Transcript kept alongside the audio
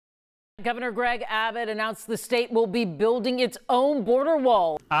Governor Greg Abbott announced the state will be building its own border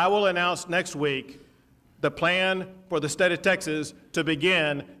wall. I will announce next week the plan for the state of Texas to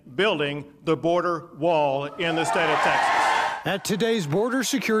begin building the border wall in the state of Texas. At today's Border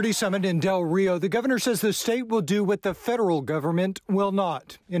Security Summit in Del Rio, the governor says the state will do what the federal government will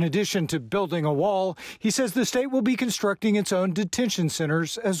not. In addition to building a wall, he says the state will be constructing its own detention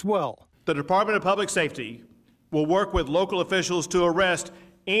centers as well. The Department of Public Safety will work with local officials to arrest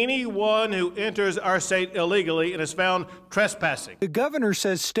anyone who enters our state illegally and is found trespassing. The governor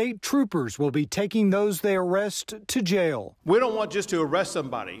says state troopers will be taking those they arrest to jail. We don't want just to arrest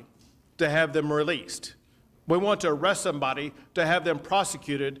somebody to have them released. We want to arrest somebody to have them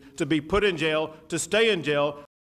prosecuted, to be put in jail, to stay in jail.